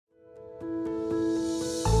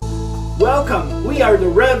Welcome. We are the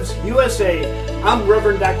Revs USA. I'm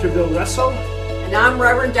Reverend Dr. Bill Russell. And I'm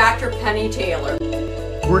Reverend Dr. Penny Taylor.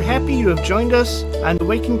 We're happy you have joined us on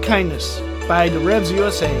Awaken Kindness by the Revs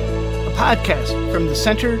USA, a podcast from the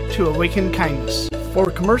Center to Awaken Kindness.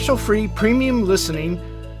 For commercial-free premium listening,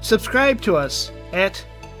 subscribe to us at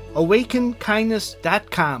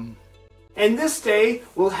awakenkindness.com. And this day,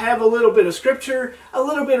 we'll have a little bit of scripture, a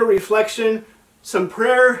little bit of reflection, some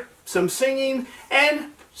prayer, some singing,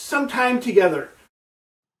 and some time together.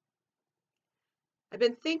 I've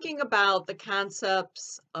been thinking about the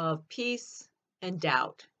concepts of peace and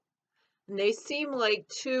doubt. And they seem like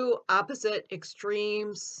two opposite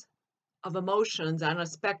extremes of emotions on a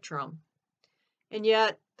spectrum. And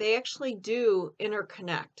yet, they actually do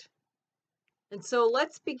interconnect. And so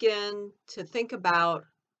let's begin to think about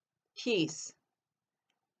peace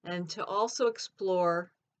and to also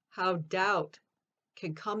explore how doubt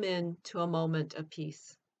can come into a moment of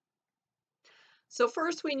peace. So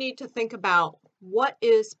first we need to think about what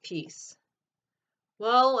is peace?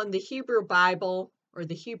 Well, in the Hebrew Bible or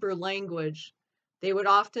the Hebrew language, they would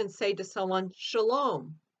often say to someone,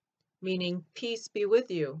 shalom, meaning peace be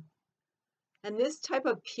with you. And this type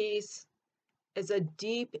of peace is a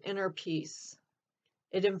deep inner peace.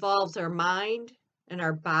 It involves our mind and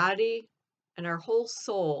our body and our whole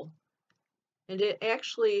soul. And it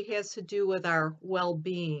actually has to do with our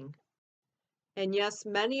well-being. And yes,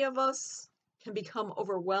 many of us can become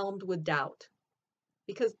overwhelmed with doubt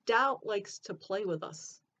because doubt likes to play with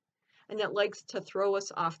us and it likes to throw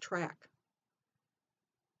us off track.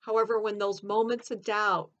 However, when those moments of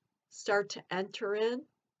doubt start to enter in,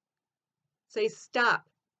 say, stop.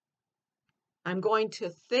 I'm going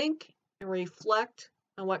to think and reflect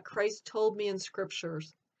on what Christ told me in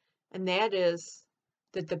scriptures, and that is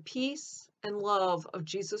that the peace and love of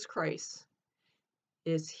Jesus Christ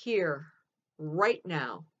is here right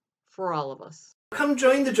now for all of us. Come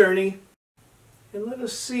join the journey and let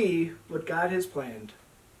us see what God has planned.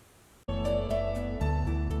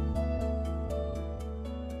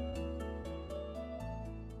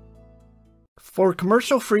 For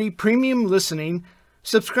commercial-free premium listening,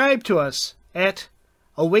 subscribe to us at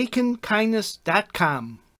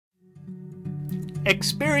awakenkindness.com.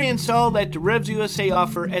 Experience all that the Revs USA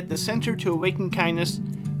offer at the Center to Awaken Kindness,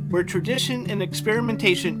 where tradition and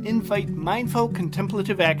experimentation invite mindful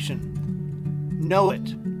contemplative action. Know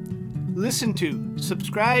it. Listen to,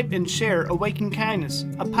 subscribe, and share Awaken Kindness,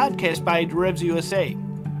 a podcast by the Revs USA.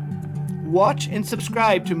 Watch and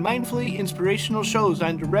subscribe to mindfully inspirational shows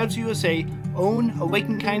on the Revs USA own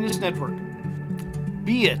Awaken Kindness Network.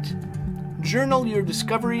 Be it. Journal your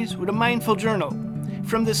discoveries with a mindful journal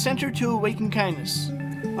from the Center to Awaken Kindness,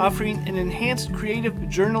 offering an enhanced creative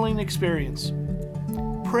journaling experience.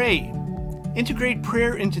 Pray. Integrate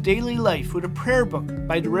prayer into daily life with a prayer book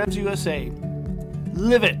by the Revs USA.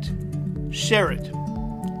 Live it. Share it.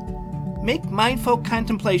 Make mindful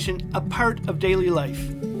contemplation a part of daily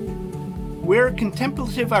life. Wear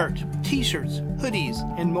contemplative art, t-shirts, hoodies,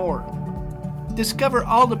 and more. Discover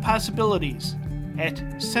all the possibilities at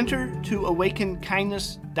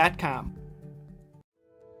centertoawakenkindness.com.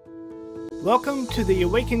 Welcome to the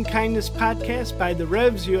Awaken Kindness podcast by the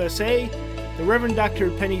Revs USA, the Reverend Dr.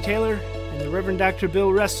 Penny Taylor, and the Reverend Dr.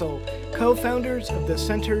 Bill Russell, co-founders of the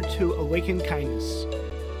Center to Awaken Kindness.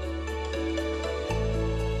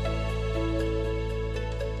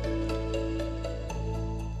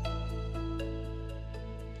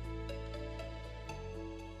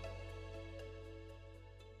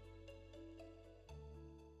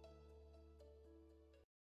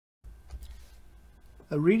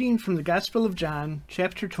 A reading from the Gospel of John,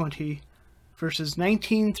 chapter 20, verses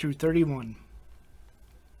 19 through 31.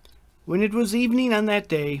 When it was evening on that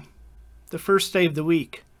day, the first day of the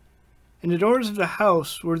week, and the doors of the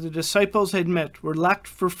house where the disciples had met were locked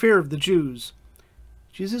for fear of the Jews,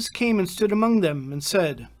 Jesus came and stood among them and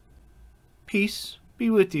said, "Peace be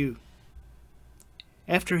with you."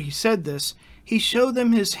 After he said this, he showed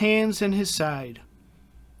them his hands and his side.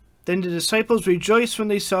 Then the disciples rejoiced when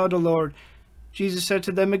they saw the Lord. Jesus said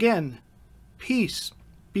to them again, "Peace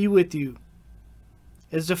be with you.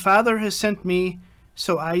 As the Father has sent me,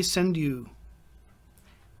 so I send you."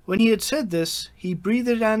 When he had said this, he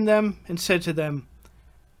breathed on them and said to them,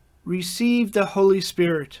 "Receive the Holy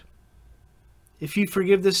Spirit. If you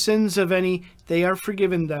forgive the sins of any, they are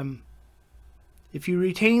forgiven them. If you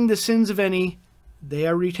retain the sins of any, they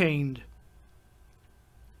are retained."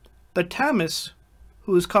 But Thomas,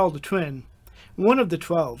 who is called the twin, one of the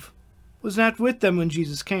 12, was not with them when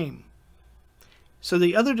Jesus came. So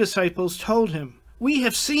the other disciples told him, "We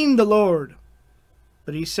have seen the Lord."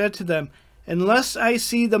 But he said to them, Unless I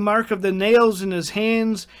see the mark of the nails in his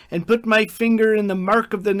hands, and put my finger in the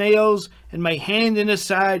mark of the nails, and my hand in his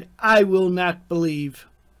side, I will not believe."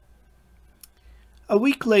 A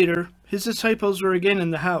week later, his disciples were again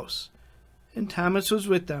in the house, and Thomas was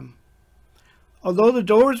with them. Although the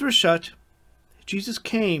doors were shut, Jesus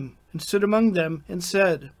came and stood among them and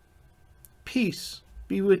said, "Peace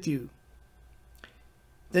be with you."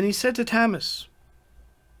 Then he said to Thomas,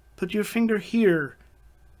 "Put your finger here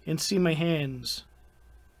and see my hands.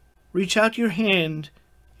 Reach out your hand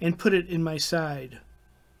and put it in my side.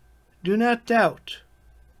 Do not doubt,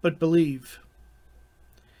 but believe."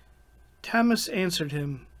 Thomas answered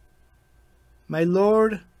him, "My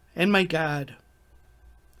Lord and my God."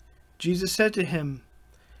 Jesus said to him,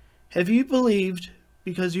 "Have you believed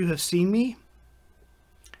because you have seen me?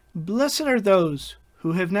 Blessed are those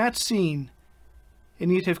who have not seen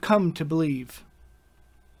and yet have come to believe."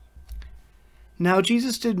 Now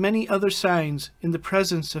Jesus did many other signs in the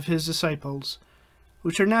presence of his disciples,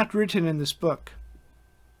 which are not written in this book.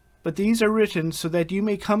 But these are written so that you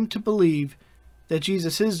may come to believe that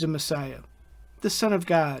Jesus is the Messiah, the Son of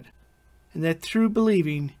God, and that through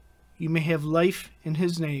believing you may have life in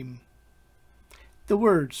his name. The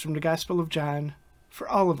words from the Gospel of John for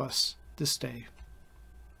all of us this day.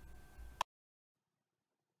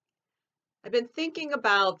 I've been thinking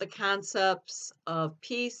about the concepts of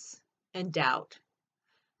peace and doubt.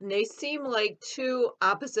 And they seem like two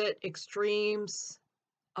opposite extremes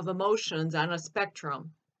of emotions on a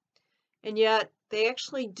spectrum. And yet they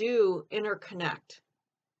actually do interconnect.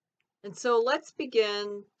 And so let's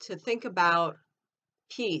begin to think about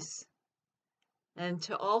peace and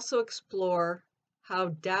to also explore how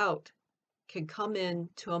doubt can come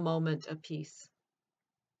into a moment of peace.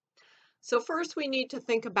 So first we need to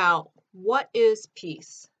think about, what is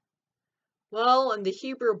peace? Well, in the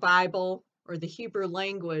Hebrew Bible or the Hebrew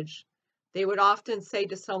language, they would often say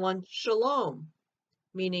to someone, "Shalom,"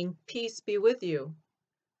 meaning peace be with you.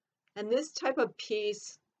 And this type of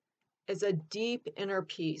peace is a deep inner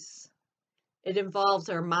peace. It involves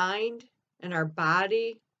our mind and our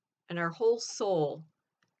body and our whole soul.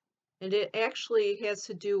 And it actually has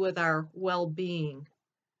to do with our well-being.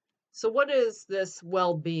 So what is this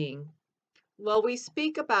well-being? Well, we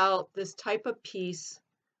speak about this type of peace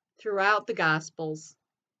throughout the Gospels.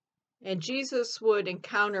 And Jesus would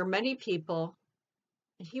encounter many people,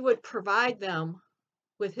 and he would provide them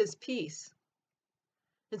with his peace.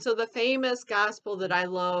 And so the famous gospel that I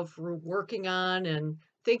love working on and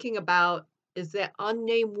thinking about is that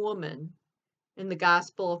unnamed woman in the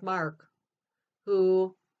Gospel of Mark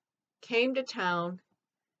who came to town,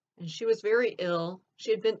 and she was very ill.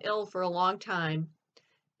 She had been ill for a long time,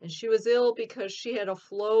 and she was ill because she had a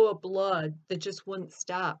flow of blood that just wouldn't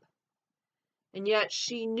stop. And yet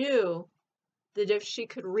she knew that if she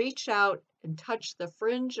could reach out and touch the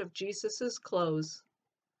fringe of Jesus's clothes,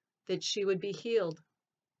 that she would be healed,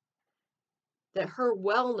 that her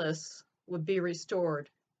wellness would be restored.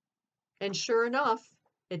 And sure enough,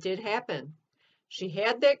 it did happen. She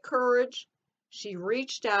had that courage, she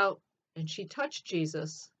reached out, and she touched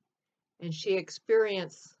Jesus, and she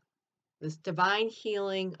experienced this divine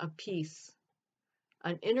healing of peace,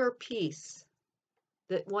 an inner peace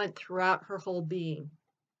that went throughout her whole being.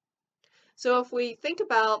 So if we think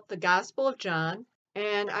about the Gospel of John,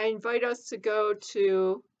 and I invite us to go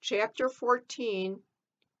to chapter 14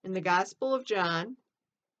 in the Gospel of John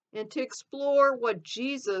and to explore what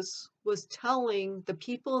Jesus was telling the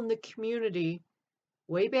people in the community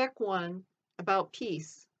way back when about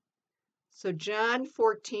peace. So John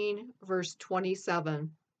 14, verse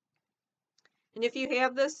 27. And if you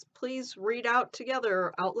have this, please read out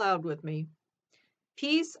together out loud with me.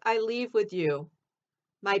 "Peace I leave with you.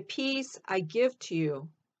 My peace I give to you.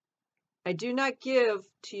 I do not give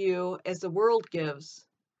to you as the world gives.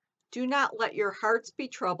 Do not let your hearts be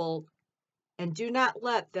troubled, and do not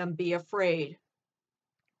let them be afraid."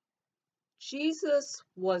 Jesus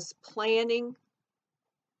was planning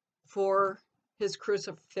for his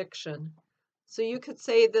crucifixion. So you could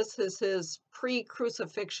say this is his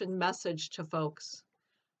pre-crucifixion message to folks,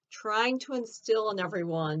 trying to instill in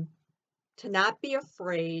everyone to not be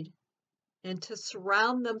afraid and to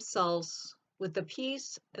surround themselves with the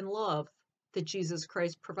peace and love that Jesus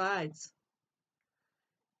Christ provides.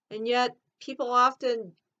 And yet, people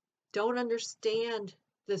often don't understand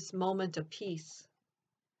this moment of peace.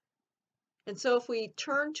 And so if we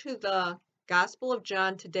turn to the Gospel of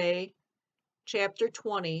John today, chapter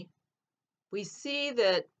 20, we see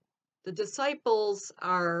that the disciples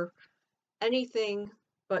are anything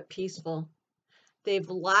but peaceful. They've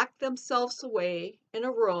locked themselves away in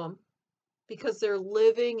a room because they're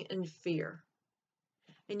living in fear.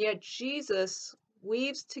 And yet Jesus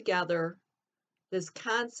weaves together this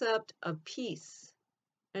concept of peace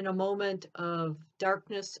in a moment of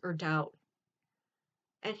darkness or doubt.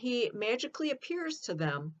 And he magically appears to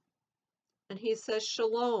them and he says,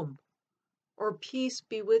 Shalom, or peace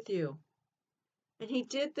be with you. And he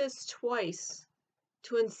did this twice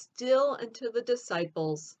to instill into the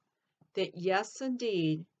disciples that, yes,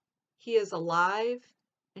 indeed, he is alive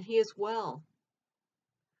and he is well.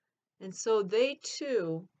 And so they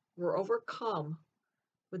too were overcome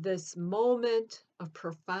with this moment of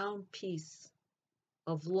profound peace,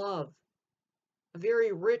 of love, a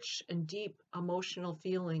very rich and deep emotional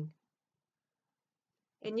feeling.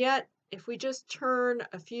 And yet, if we just turn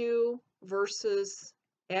a few verses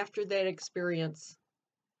after that experience,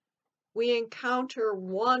 we encounter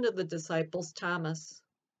one of the disciples, Thomas,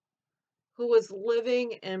 who was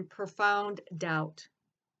living in profound doubt.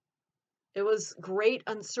 It was great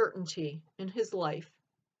uncertainty in his life.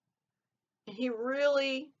 And he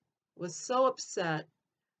really was so upset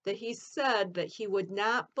that he said that he would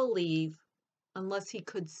not believe unless he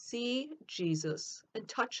could see Jesus and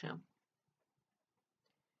touch him.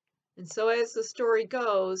 And so, as the story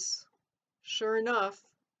goes, sure enough,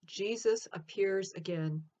 Jesus appears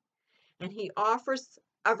again, and he offers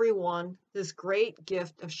everyone this great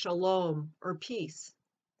gift of shalom, or peace.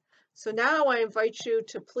 So now I invite you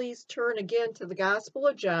to please turn again to the Gospel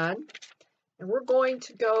of John, and we're going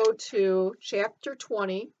to go to chapter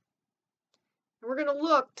 20, and we're going to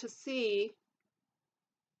look to see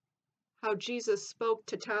how Jesus spoke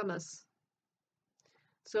to Thomas.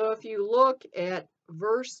 So if you look at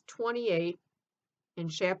verse 28 in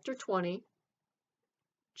chapter 20,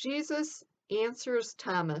 Jesus answers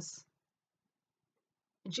Thomas.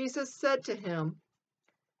 And Jesus said to him,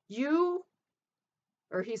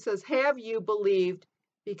 he says, have you believed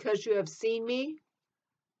because you have seen me?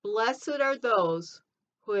 Blessed are those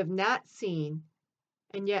who have not seen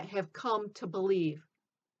and yet have come to believe.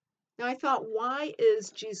 Now I thought, why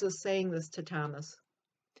is Jesus saying this to Thomas?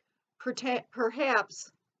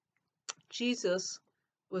 Perhaps Jesus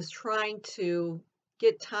was trying to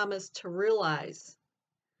get Thomas to realize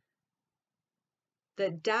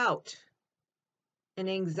that doubt and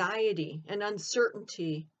anxiety and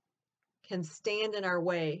uncertainty can stand in our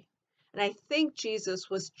way. And I think Jesus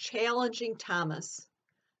was challenging Thomas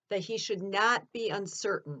that he should not be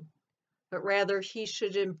uncertain, but rather he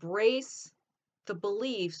should embrace the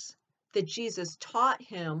beliefs that Jesus taught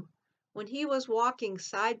him when he was walking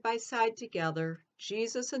side by side together,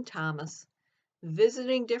 Jesus and Thomas,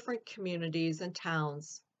 visiting different communities and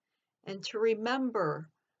towns, and to remember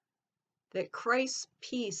that Christ's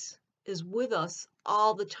peace is with us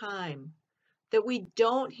all the time, that we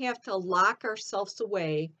don't have to lock ourselves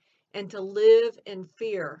away and to live in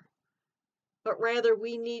fear, but rather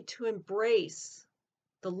we need to embrace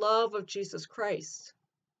the love of Jesus Christ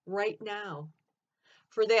right now.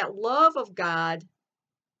 For that love of God,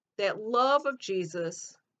 that love of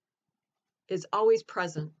Jesus is always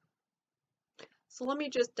present. So let me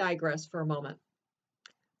just digress for a moment.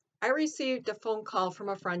 I received a phone call from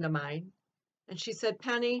a friend of mine, and she said,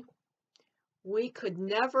 Penny, we could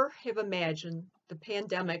never have imagined the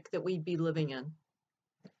pandemic that we'd be living in.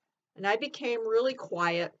 And I became really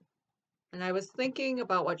quiet, and I was thinking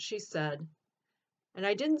about what she said, and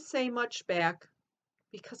I didn't say much back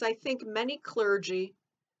because I think many clergy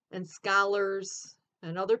and scholars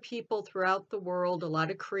and other people throughout the world, a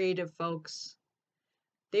lot of creative folks,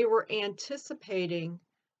 they were anticipating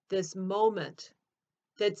this moment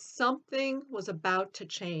that something was about to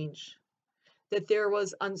change, that there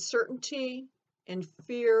was uncertainty and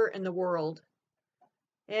fear in the world.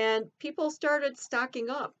 And people started stocking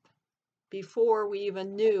up before we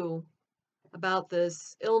even knew about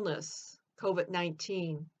this illness,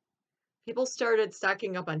 COVID-19. People started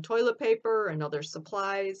stocking up on toilet paper and other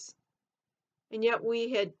supplies. And yet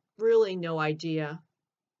we had really no idea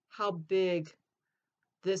how big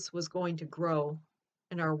this was going to grow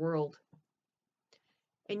in our world.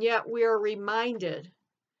 And yet we are reminded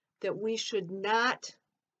that we should not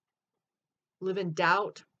live in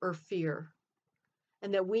doubt or fear,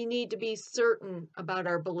 and that we need to be certain about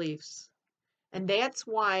our beliefs. And that's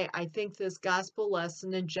why I think this gospel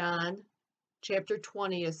lesson in John chapter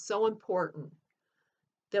 20 is so important,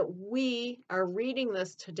 that we are reading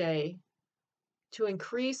this today to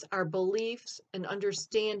increase our beliefs and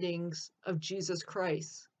understandings of Jesus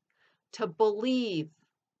Christ, to believe,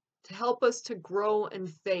 to help us to grow in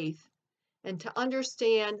faith, and to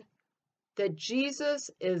understand that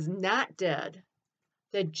Jesus is not dead,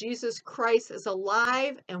 that Jesus Christ is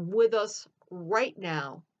alive and with us right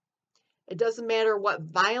now. It doesn't matter what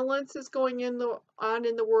violence is going on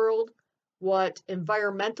in the world, what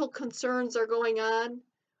environmental concerns are going on,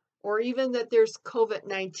 or even that there's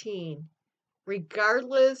COVID-19.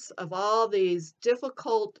 Regardless of all these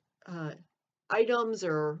difficult items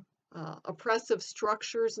or oppressive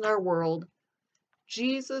structures in our world,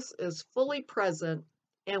 Jesus is fully present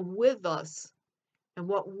and with us. And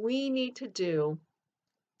what we need to do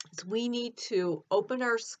is we need to open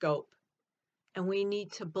our scope and we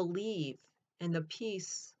need to believe in the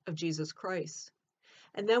peace of Jesus Christ.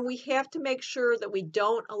 And then we have to make sure that we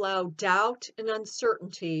don't allow doubt and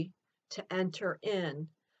uncertainty to enter in,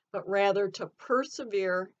 but rather to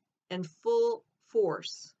persevere in full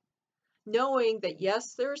force, knowing that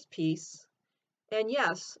yes, there's peace, and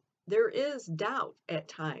yes, there is doubt at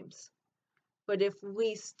times. But if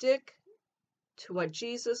we stick to what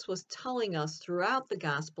Jesus was telling us throughout the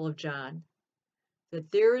Gospel of John,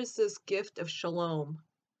 that there is this gift of shalom,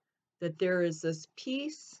 that there is this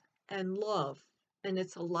peace and love, and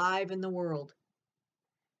it's alive in the world.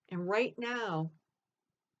 And right now,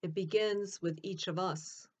 it begins with each of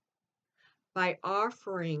us by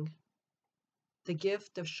offering the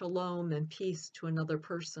gift of shalom and peace to another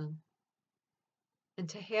person. And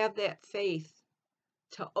to have that faith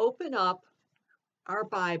to open up our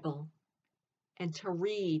Bible and to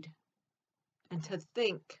read and to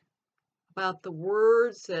think about the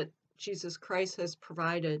words that Jesus Christ has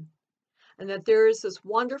provided, and that there is this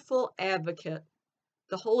wonderful advocate,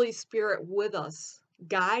 the Holy Spirit, with us,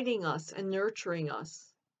 guiding us and nurturing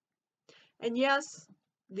us. And yes,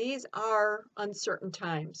 these are uncertain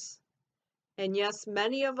times. And yes,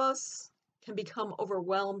 many of us can become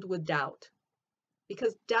overwhelmed with doubt,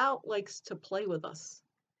 because doubt likes to play with us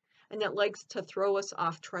and it likes to throw us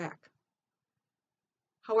off track.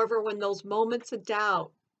 However, when those moments of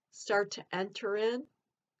doubt start to enter in,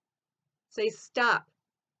 say, stop.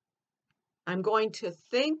 I'm going to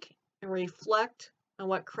think and reflect on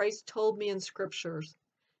what Christ told me in scriptures,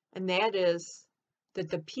 and that is that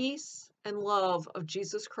the peace and love of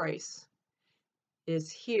Jesus Christ is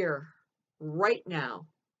here right now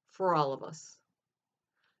for all of us.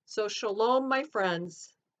 So shalom, my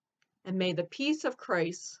friends, and may the peace of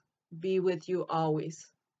Christ be with you always.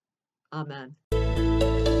 Amen.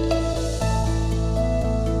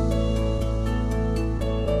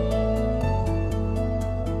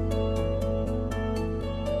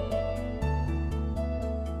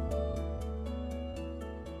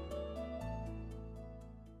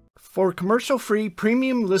 For commercial-free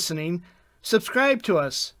premium listening, subscribe to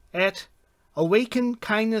us at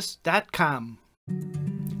awakenkindness.com.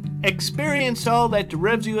 Experience all that the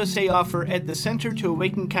Revs USA offer at the Center to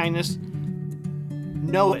Awaken Kindness.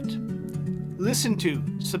 Know it. Listen to,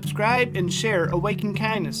 subscribe, and share Awaken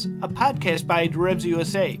Kindness, a podcast by the Revs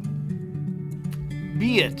USA.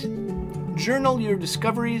 Be it. Journal your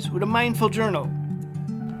discoveries with a mindful journal.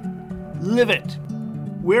 Live it.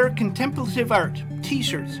 Wear contemplative art,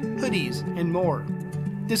 t-shirts, hoodies, and more.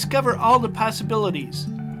 Discover all the possibilities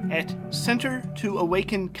at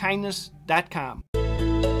centertoawakenkindness.com.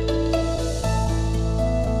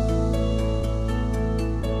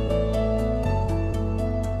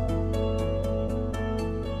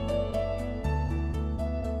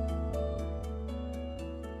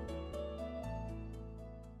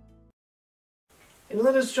 And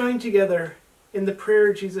let us join together in the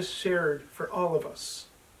prayer Jesus shared for all of us.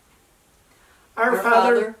 Our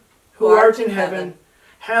Father, who art in heaven,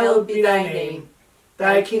 hallowed be thy name.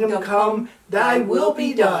 Thy kingdom come, thy will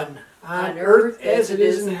be done, on earth as it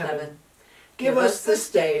is in heaven. Give us this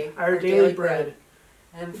day our daily bread,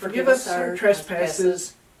 and forgive us our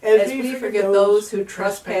trespasses, as we forgive those who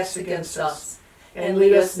trespass against us. And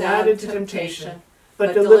lead us not into temptation,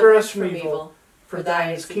 but deliver us from evil. For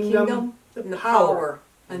thine is the kingdom, the power,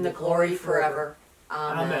 and the glory forever.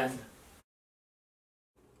 Amen.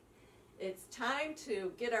 It's time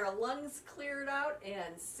to get our lungs cleared out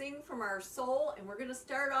and sing from our soul. And we're going to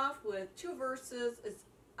start off with two verses.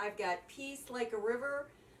 I've got Peace Like a River,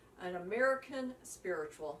 an American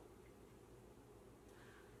Spiritual.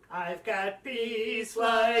 I've got peace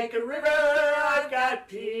like a river, I've got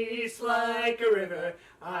peace like a river,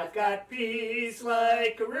 I've got peace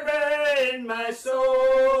like a river in my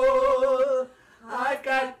soul. I've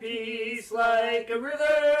got peace like a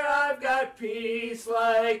river, I've got peace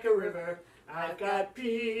like a river, I've got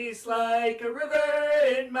peace like a river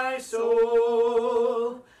in my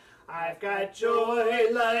soul. I've got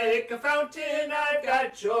joy like a fountain, I've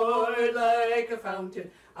got joy like a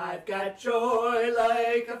fountain, I've got joy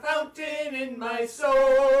like a fountain in my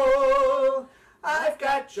soul. I've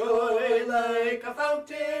got joy like a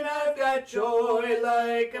fountain, I've got joy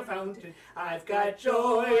like a fountain, I've got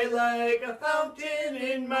joy like a fountain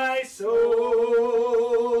in my soul.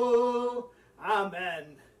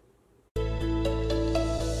 Amen.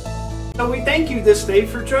 So we thank you this day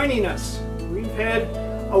for joining us. We've had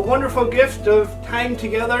a wonderful gift of time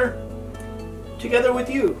together with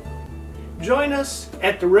you. Join us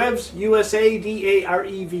at the Revs USA,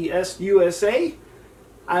 DAREVS USA,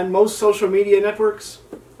 on most social media networks,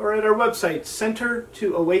 or at our website,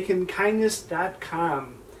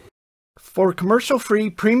 centertoawakenkindness.com. For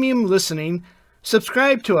commercial-free premium listening,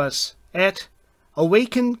 subscribe to us at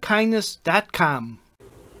awakenkindness.com.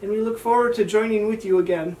 And we look forward to joining with you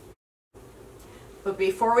again. But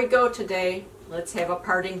before we go today, let's have a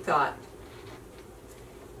parting thought.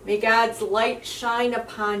 May God's light shine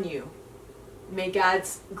upon you. May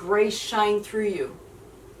God's grace shine through you.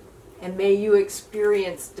 And may you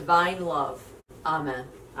experience divine love. Amen.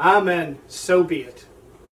 Amen. So be it.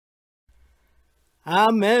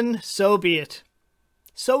 Amen. So be it.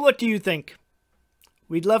 So what do you think?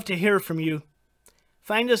 We'd love to hear from you.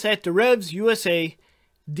 Find us at the Revs USA,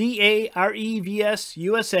 DAREVS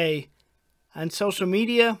USA, on social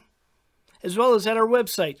media, as well as at our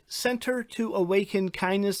website,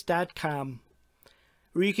 centertoawakenkindness.com,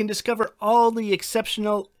 where you can discover all the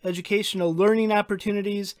exceptional educational learning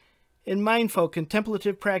opportunities and mindful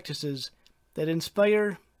contemplative practices that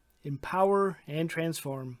inspire, empower, and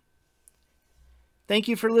transform. Thank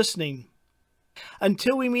you for listening.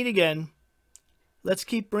 Until we meet again, let's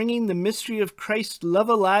keep bringing the mystery of Christ's love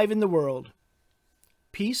alive in the world.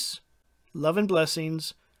 Peace, love, and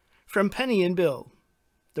blessings from Penny and Bill,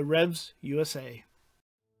 the Revs USA.